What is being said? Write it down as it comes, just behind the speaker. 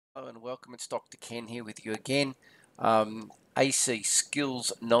Hello and welcome. It's Dr. Ken here with you again. AC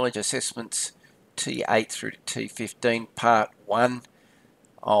Skills Knowledge Assessments T8 through to T15 Part 1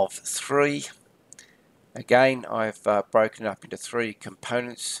 of 3. Again, I've broken it up into 3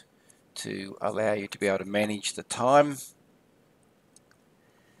 components to allow you to be able to manage the time.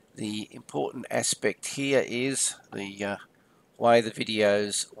 The important aspect here is the way the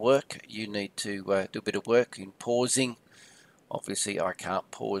videos work. You need to do a bit of work in pausing. Obviously, I can't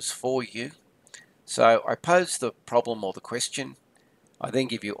pause for you. So I pose the problem or the question. I then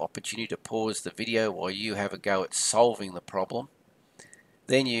give you opportunity to pause the video while you have a go at solving the problem.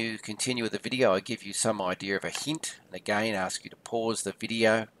 Then you continue with the video. I give you some idea of a hint and again ask you to pause the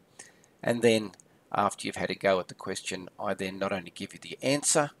video. And then after you've had a go at the question, I then not only give you the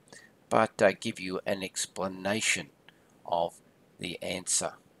answer, but give you an explanation of the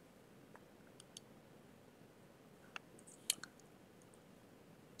answer.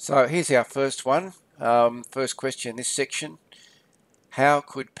 So here's our first one. First question in this section. How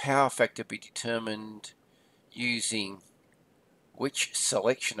could power factor be determined using which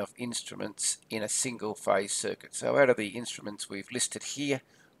selection of instruments in a single phase circuit? So out of the instruments we've listed here,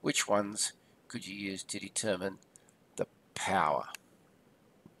 which ones could you use to determine the power?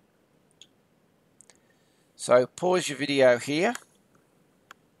 So pause your video here.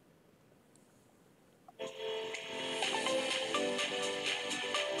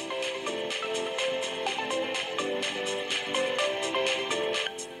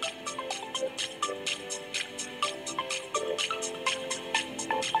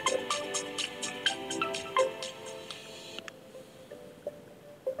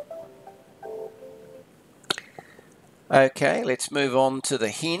 Okay, let's move on to the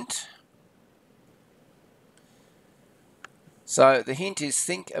hint. So the hint is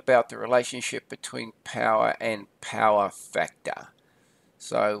think about the relationship between power and power factor.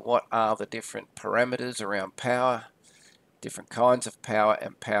 So what are the different parameters around power, different kinds of power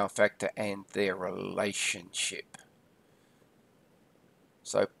and power factor and their relationship?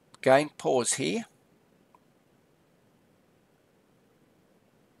 So again, pause here.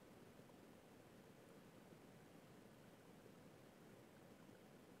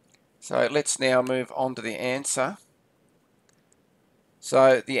 So let's now move on to the answer.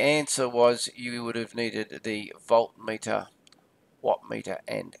 So the answer was you would have needed the voltmeter, wattmeter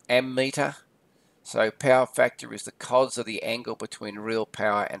and ammeter. So power factor is the cos of the angle between real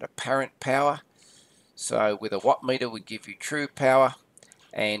power and apparent power. So with a wattmeter we give you true power,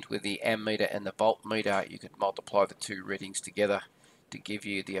 and with the ammeter and the voltmeter you could multiply the two readings together to give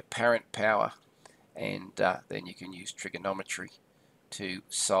you the apparent power, and then you can use trigonometry to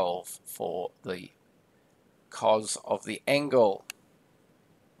solve for the cos of the angle.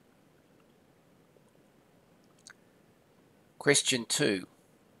 Question 2.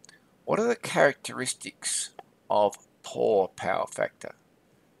 What are the characteristics of poor power factor?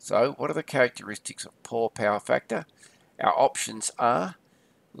 So what are the characteristics of poor power factor? Our options are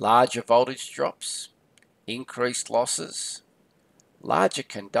larger voltage drops, increased losses, larger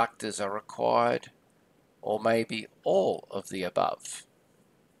conductors are required, or maybe all of the above.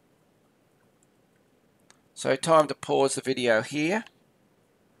 So time to pause the video here.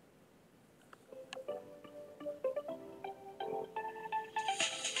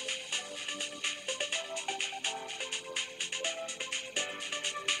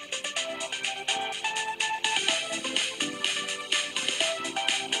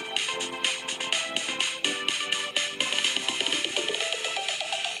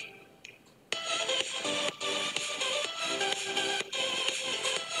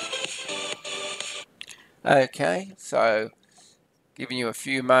 Okay, so giving you a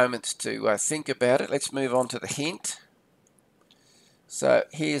few moments to think about it. Let's move on to the hint. So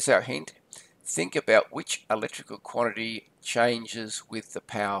here's our hint. Think about which electrical quantity changes with the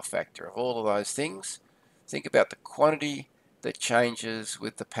power factor. Of all of those things, think about the quantity that changes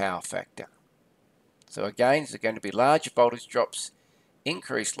with the power factor. So again, is it going to be larger voltage drops,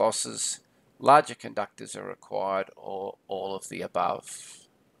 increased losses, larger conductors are required, or all of the above?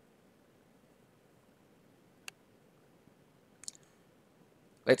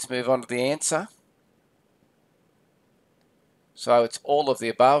 Let's move on to the answer. So it's all of the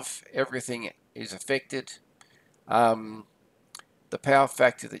above. Everything is affected. The power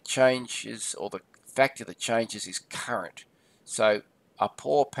factor that changes, or the factor that changes, is current. So a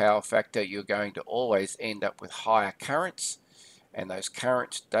poor power factor, you're going to always end up with higher currents, and those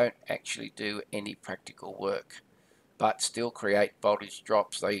currents don't actually do any practical work, but still create voltage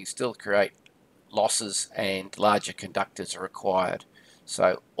drops. They still create losses, and larger conductors are required.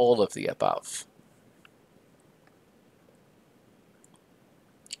 So all of the above.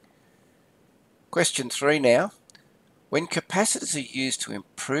 Question 3 now. When capacitors are used to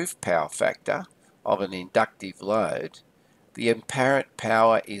improve power factor of an inductive load, the apparent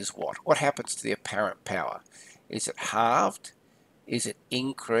power is what? What happens to the apparent power? Is it halved? Is it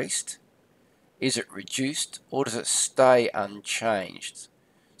increased? Is it reduced? Or does it stay unchanged?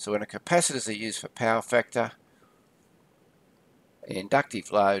 So when capacitors are used for power factor, an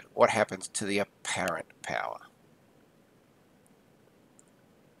inductive load, what happens to the apparent power?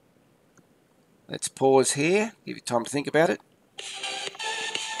 Let's pause here, give you time to think about it.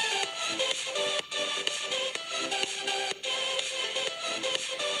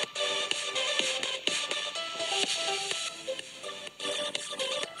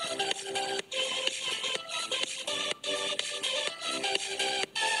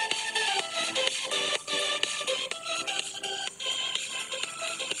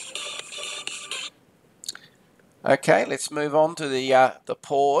 Okay, let's move on to the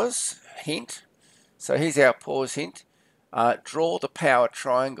pause hint. So here's our pause hint. Draw the power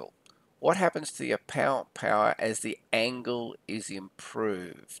triangle. What happens to the apparent power as the angle is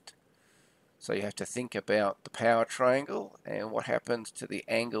improved? So you have to think about the power triangle and what happens to the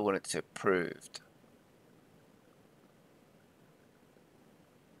angle when it's improved.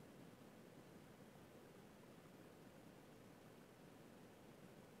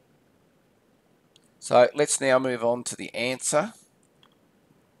 So let's now move on to the answer.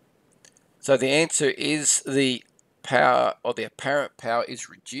 So the answer is the power, or the apparent power, is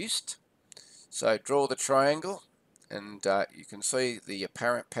reduced. So draw the triangle, and you can see the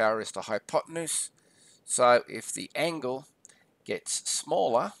apparent power is the hypotenuse. So if the angle gets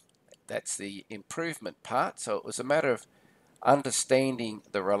smaller, that's the improvement part. So it was a matter of understanding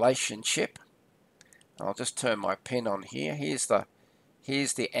the relationship. I'll just turn my pen on here. Here's the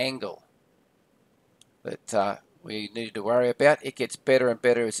angle that we need to worry about. It gets better and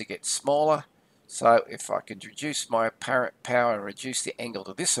better as it gets smaller. So if I could reduce my apparent power and reduce the angle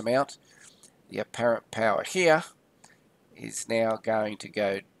to this amount, the apparent power here is now going to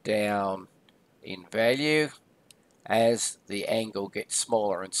go down in value as the angle gets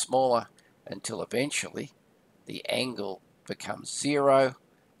smaller and smaller until eventually the angle becomes 0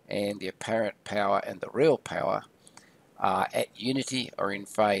 and the apparent power and the real power are at unity or in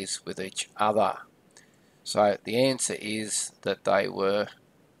phase with each other. So the answer is that they were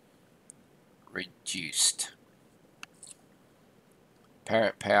reduced.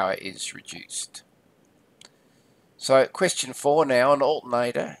 Apparent power is reduced. So question 4 now, an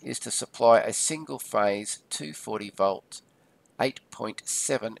alternator is to supply a single phase 240 volt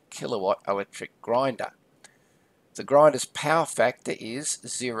 8.7 kilowatt electric grinder. The grinder's power factor is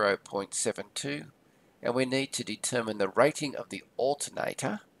 0.72 and we need to determine the rating of the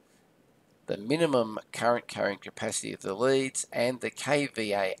alternator, the minimum current carrying capacity of the leads, and the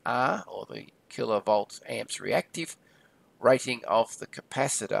kVAR, or the kilovolts amps reactive rating of the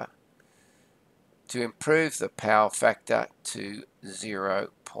capacitor to improve the power factor to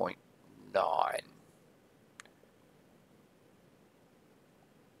 0.9.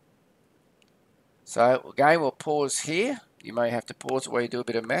 So again, we'll pause here. You may have to pause while you do a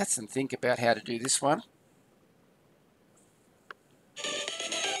bit of maths and think about how to do this one.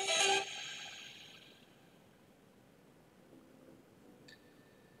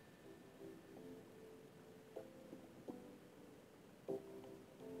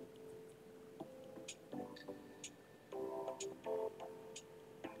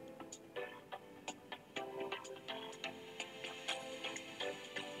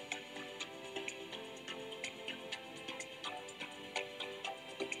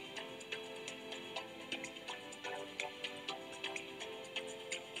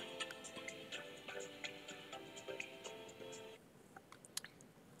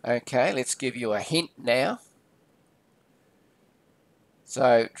 Okay, let's give you a hint now.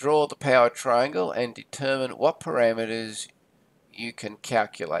 So draw the power triangle and determine what parameters you can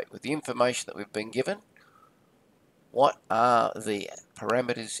calculate. With the information that we've been given, what are the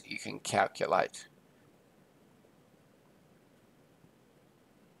parameters you can calculate?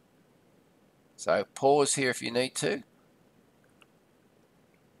 So pause here if you need to.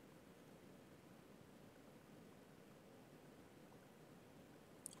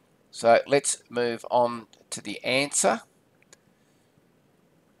 So let's move on to the answer.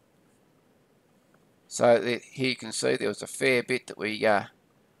 So here you can see there was a fair bit that we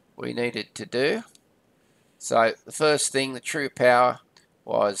needed to do. So the first thing, the true power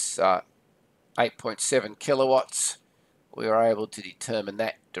was 8.7 kilowatts. We were able to determine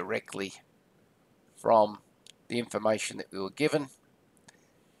that directly from the information that we were given.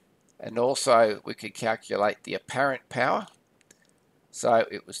 And also we could calculate the apparent power. So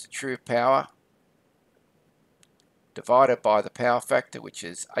it was the true power divided by the power factor, which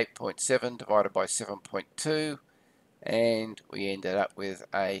is 8.7 divided by 7.2, and we ended up with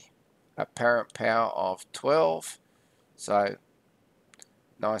a apparent power of 12. So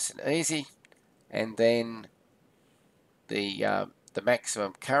nice and easy. And then the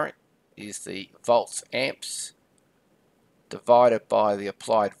maximum current is the volts amps divided by the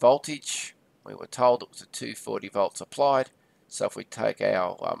applied voltage. We were told it was a 240 volts applied. So if we take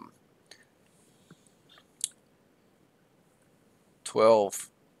our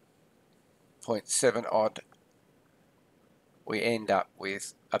 12.7 odd, we end up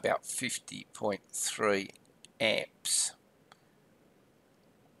with about 50.3 amps.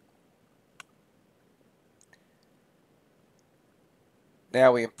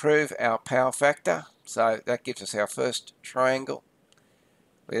 Now we improve our power factor, so that gives us our first triangle.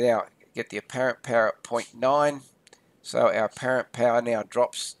 We now get the apparent power at 0.9, so our apparent power now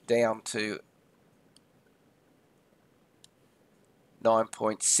drops down to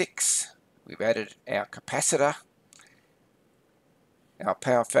 9.6. We've added our capacitor. Our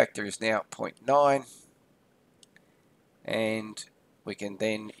power factor is now 0.9, and we can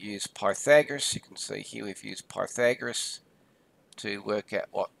then use Pythagoras. You can see here we've used Pythagoras to work out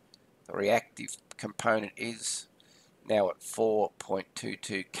what the reactive component is, now at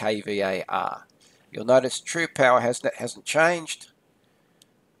 4.22 kVAR. You'll notice true power hasn't changed,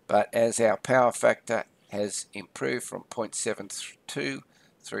 but as our power factor has improved from 0.72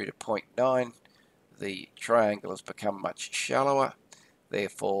 through to 0.9, the triangle has become much shallower.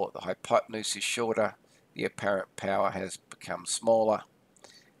 Therefore, the hypotenuse is shorter, the apparent power has become smaller,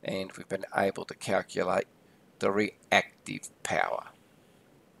 and we've been able to calculate the reactive power.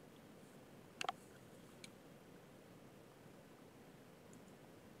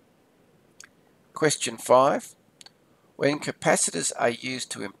 Question 5. When capacitors are used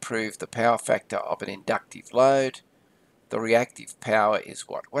to improve the power factor of an inductive load, the reactive power is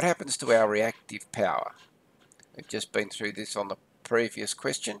what? What happens to our reactive power? We've just been through this on the previous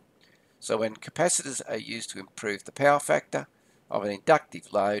question. So when capacitors are used to improve the power factor of an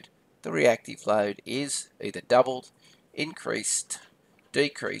inductive load, the reactive load is either doubled, increased,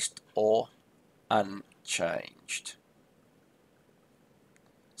 decreased, or unchanged.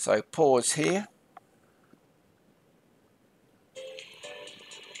 So pause here.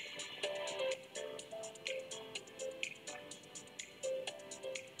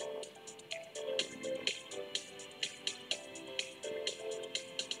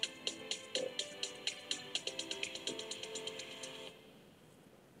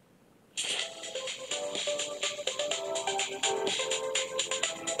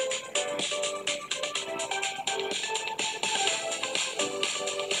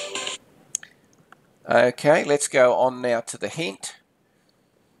 Okay, let's go on now to the hint.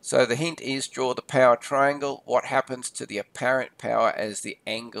 So the hint is draw the power triangle. What happens to the apparent power as the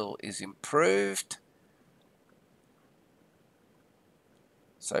angle is improved?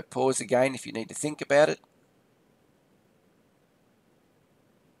 So pause again if you need to think about it.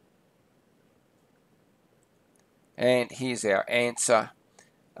 And here's our answer.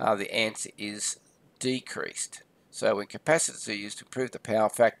 The answer is decreased. So when capacitors are used to improve the power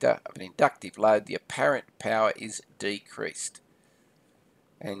factor of an inductive load, the apparent power is decreased.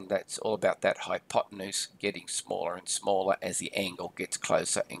 And that's all about that hypotenuse getting smaller and smaller as the angle gets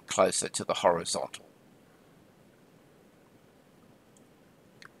closer and closer to the horizontal.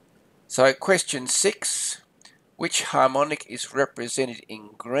 So question 6, which harmonic is represented in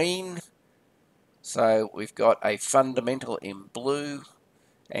green? So we've got a fundamental in blue,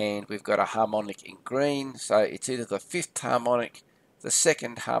 and we've got a harmonic in green. So it's either the 5th harmonic, the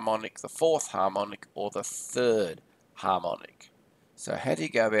 2nd harmonic, the 4th harmonic, or the 3rd harmonic. So how do you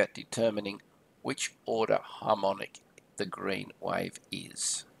go about determining which order harmonic the green wave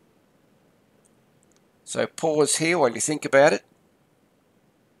is? So pause here while you think about it.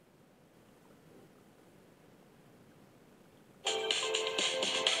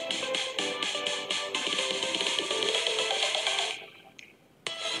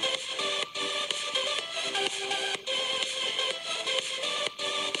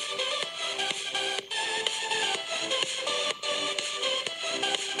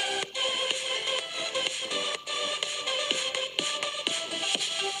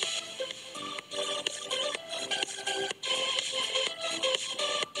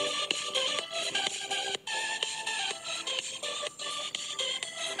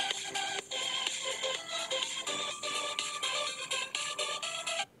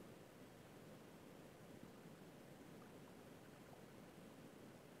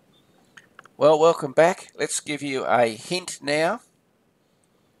 Well, welcome back. Let's give you a hint now.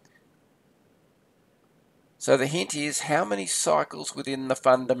 So the hint is, how many cycles within the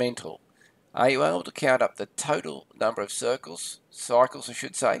fundamental? Are you able to count up the total number of cycles I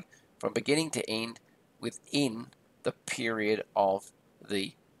should say, from beginning to end within the period of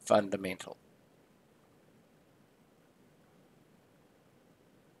the fundamental?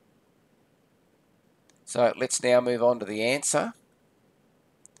 So let's now move on to the answer.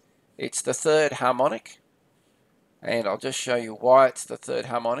 It's the third harmonic, and I'll just show you why it's the third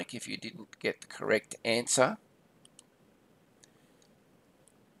harmonic if you didn't get the correct answer.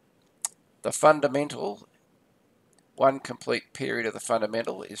 The fundamental, one complete period of the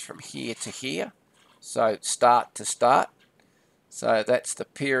fundamental is from here to here, so start to start. So that's the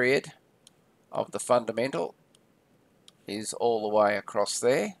period of the fundamental, is all the way across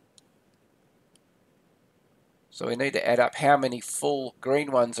there. So we need to add up how many full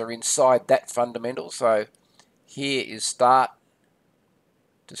green ones are inside that fundamental. So here is start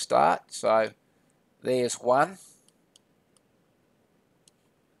to start. So there's one.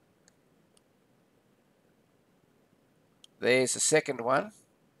 There's the second one.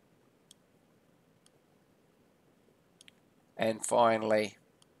 And finally,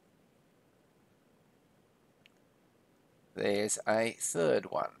 there's a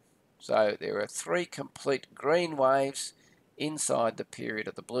third one. So there are 3 complete green waves inside the period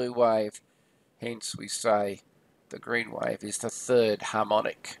of the blue wave. Hence we say the green wave is the third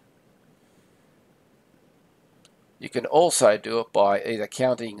harmonic. You can also do it by either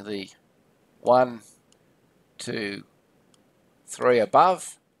counting the 1, 2, 3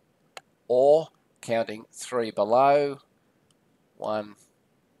 above, or counting 3 below. 1,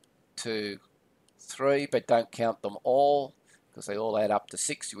 2, 3, but don't count them all because they all add up to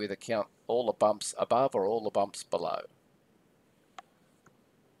 6. You either count all the bumps above or all the bumps below.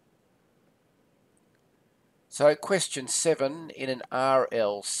 So question 7, in an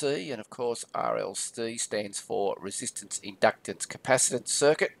RLC, and of course RLC stands for resistance, inductance, capacitance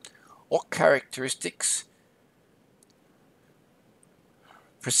circuit, what characteristics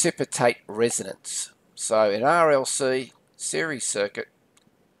precipitate resonance? So in RLC series circuit,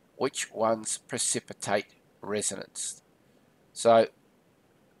 which ones precipitate resonance? So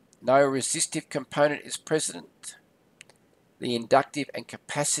no resistive component is present. The inductive and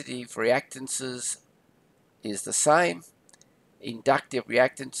capacitive reactances is the same. Inductive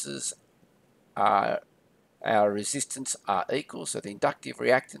reactances are, our resistance are equal, so the inductive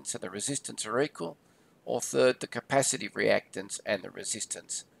reactance and the resistance are equal. Or third, the capacitive reactance and the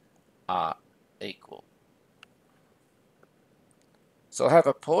resistance are equal. So I'll have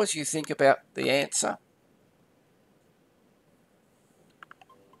a pause, you think about the answer.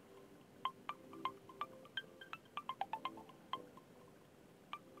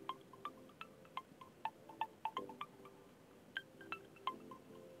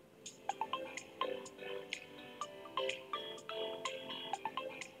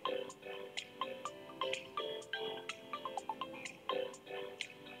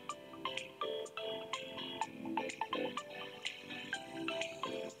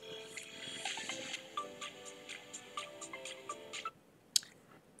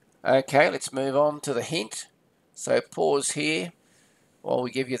 Okay, let's move on to the hint. So pause here while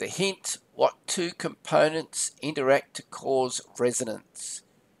we give you the hint. What 2 components interact to cause resonance?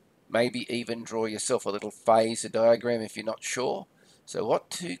 Maybe even draw yourself a little phasor diagram if you're not sure. So what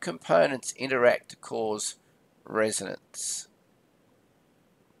 2 components interact to cause resonance?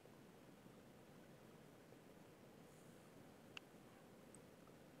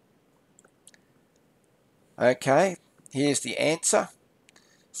 Okay, here's the answer.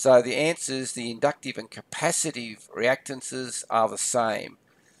 So the answer is the inductive and capacitive reactances are the same.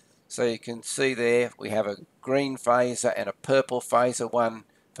 So you can see there we have a green phasor and a purple phasor, one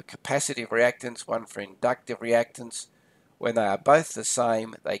for capacitive reactance, one for inductive reactance. When they are both the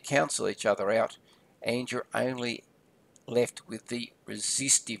same, they cancel each other out, and you're only left with the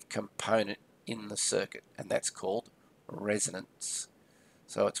resistive component in the circuit, and that's called resonance.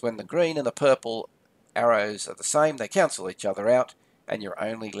 So it's when the green and the purple arrows are the same, they cancel each other out, and you're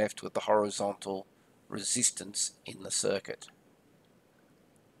only left with the horizontal resistance in the circuit.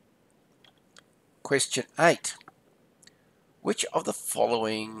 Question 8. Which of the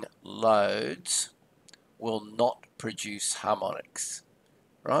following loads will not produce harmonics?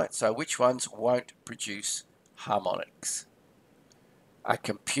 Right, so which ones won't produce harmonics? A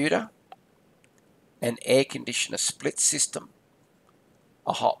computer, an air conditioner split system,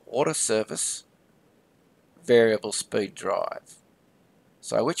 a hot water service, variable speed drive.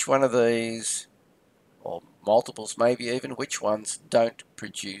 So which one of these, or multiples maybe even, which ones don't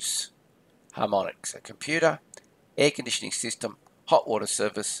produce harmonics? A computer, air conditioning system, hot water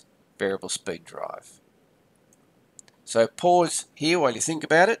service, variable speed drive. So pause here while you think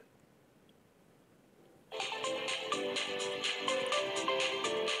about it.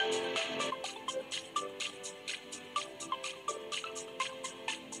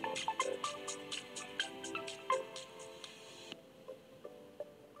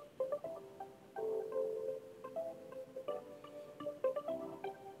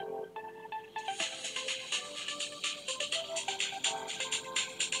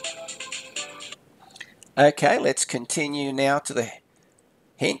 Okay, let's continue now to the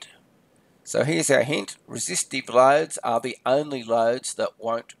hint. So here's our hint. Resistive loads are the only loads that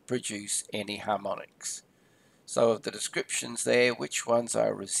won't produce any harmonics. So of the descriptions there, which ones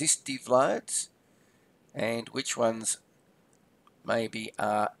are resistive loads and which ones maybe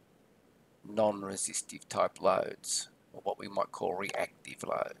are non-resistive type loads, or what we might call reactive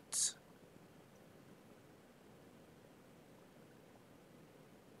loads.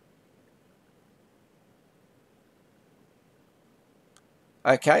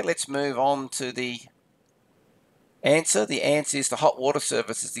 Okay, let's move on to the answer. The answer is the hot water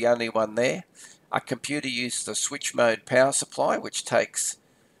service is the only one there. A computer uses a switch mode power supply, which takes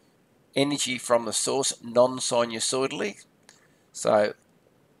energy from the source non-sinusoidally. So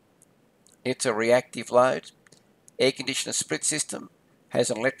it's a reactive load. Air conditioner split system has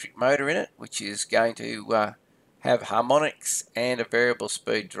an electric motor in it, which is going to have harmonics, and a variable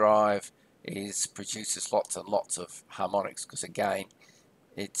speed drive produces lots and lots of harmonics because, again,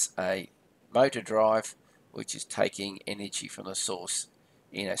 it's a motor drive which is taking energy from the source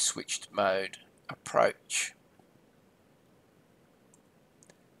in a switched mode approach.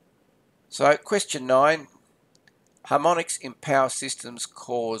 So question 9, harmonics in power systems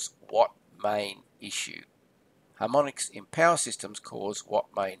cause what main issue? Harmonics in power systems cause what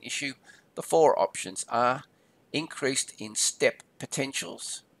main issue? The 4 options are increased in step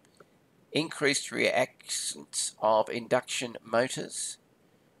potentials, increased reactance of induction motors,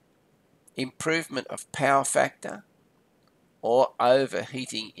 improvement of power factor, or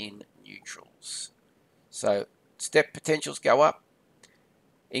overheating in neutrals. So step potentials go up,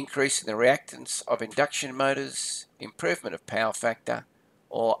 increase in the reactance of induction motors, improvement of power factor,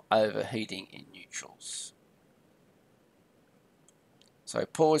 or overheating in neutrals. So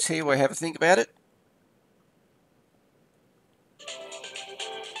pause here, we'll have a think about it.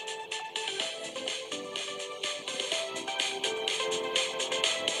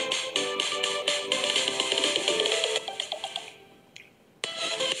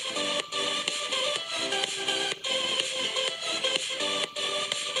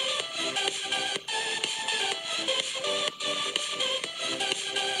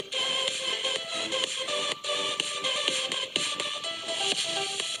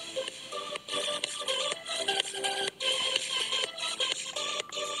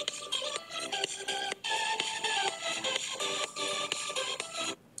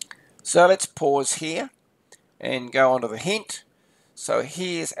 So let's pause here and go on to the hint. So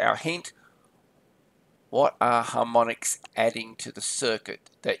here's our hint. What are harmonics adding to the circuit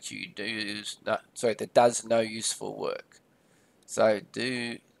that that does no useful work? So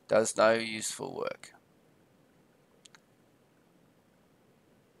does no useful work.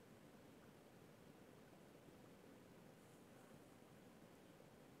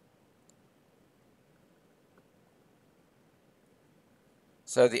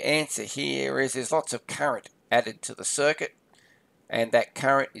 So the answer here is there's lots of current added to the circuit, and that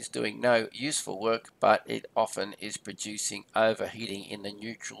current is doing no useful work, but it often is producing overheating in the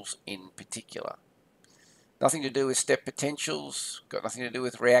neutrals in particular. Nothing to do with step potentials, got nothing to do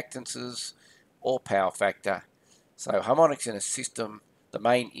with reactances or power factor. So harmonics in a system, the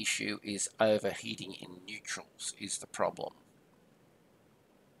main issue is overheating in neutrals is the problem.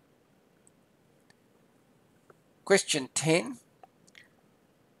 Question 10.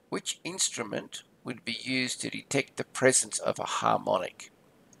 Which instrument would be used to detect the presence of a harmonic?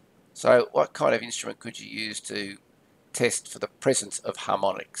 So what kind of instrument could you use to test for the presence of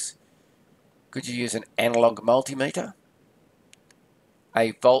harmonics? Could you use an analog multimeter,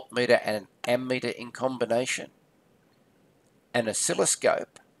 a voltmeter and an ammeter in combination, an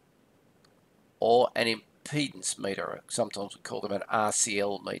oscilloscope, or an impedance meter? Sometimes we call them an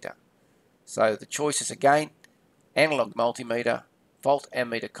RCL meter. So the choices again, analog multimeter, volt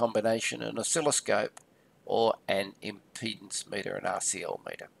ammeter combination, an oscilloscope, or an impedance meter, an RCL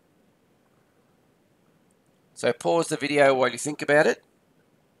meter. So pause the video while you think about it.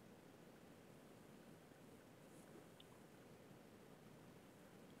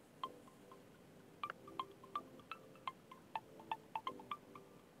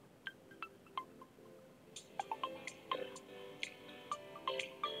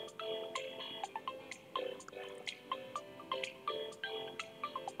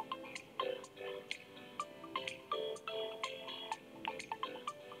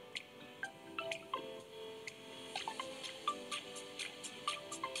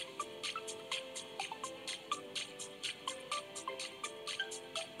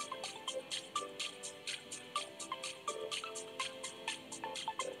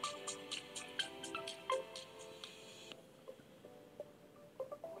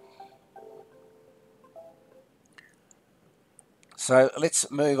 So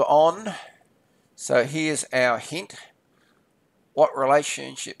let's move on. So here's our hint. What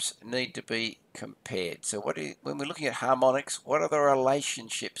relationships need to be compared? So when we're looking at harmonics, what are the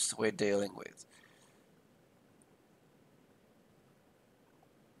relationships we're dealing with?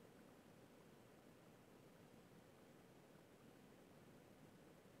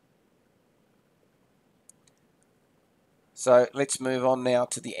 So let's move on now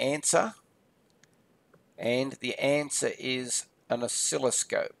to the answer. And the answer is an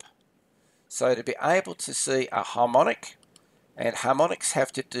oscilloscope. So to be able to see a harmonic, and harmonics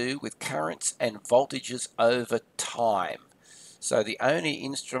have to do with currents and voltages over time. So the only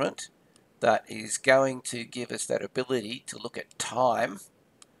instrument that is going to give us that ability to look at time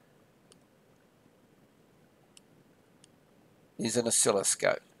is an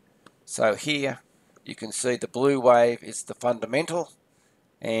oscilloscope. So here you can see the blue wave is the fundamental,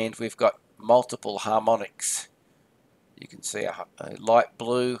 and we've got multiple harmonics. You can see a light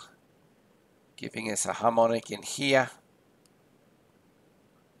blue giving us a harmonic in here.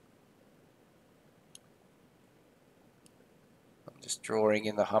 I'm just drawing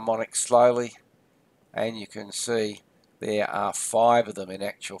in the harmonic slowly, and you can see there are 5 of them in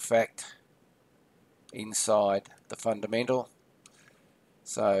actual fact inside the fundamental.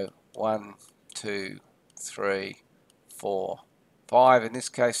 So 1, 2, 3, 4, 5 in this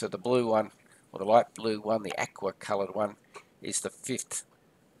case. So the blue one, or the light blue one, the aqua coloured one, is the 5th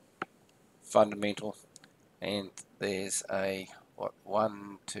fundamental, and there's a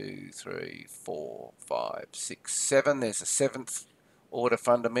 1, 2, 3, 4, 5, 6, 7. There's a 7th order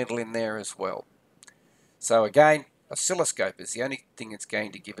fundamental in there as well. So again, oscilloscope is the only thing that's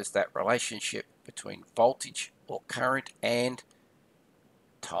going to give us that relationship between voltage or current and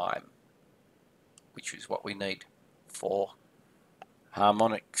time, which is what we need for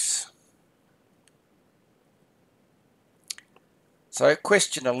harmonics. So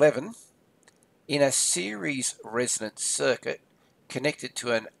question 11, in a series resonance circuit connected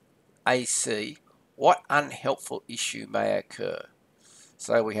to an AC, what unhelpful issue may occur?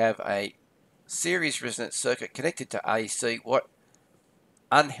 So we have a series resonance circuit connected to AC, what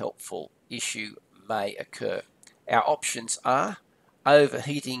unhelpful issue may occur? Our options are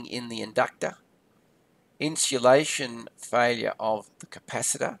overheating in the inductor, insulation failure of the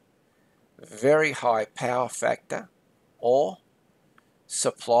capacitor, very high power factor, or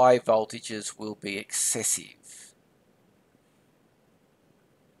supply voltages will be excessive.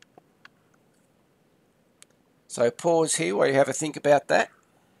 So pause here while you have a think about that.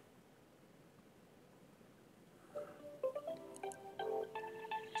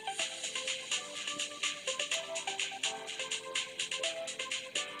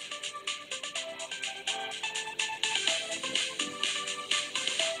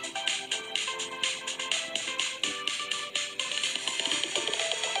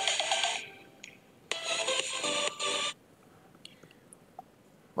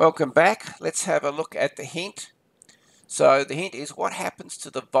 Welcome back. Let's have a look at the hint. So the hint is what happens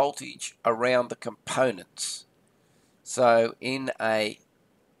to the voltage around the components. So in a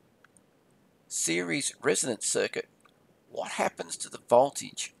series resonance circuit, what happens to the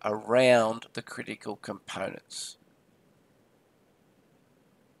voltage around the critical components?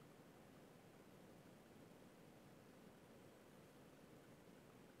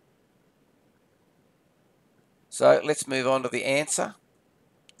 So let's move on to the answer.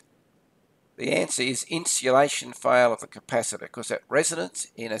 The answer is insulation fail of the capacitor, because at resonance,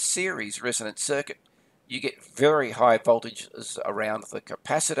 in a series resonance circuit, you get very high voltages around the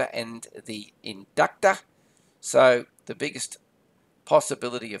capacitor and the inductor. So the biggest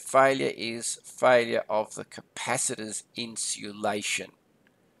possibility of failure is failure of the capacitor's insulation.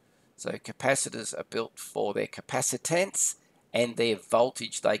 So capacitors are built for their capacitance and their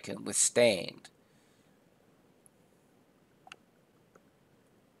voltage they can withstand.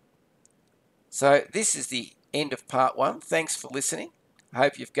 So this is the end of part 1. Thanks for listening. I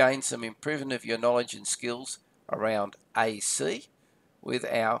hope you've gained some improvement of your knowledge and skills around AC with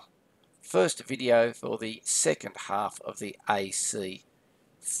our first video for the second half of the AC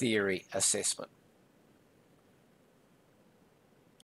theory assessment.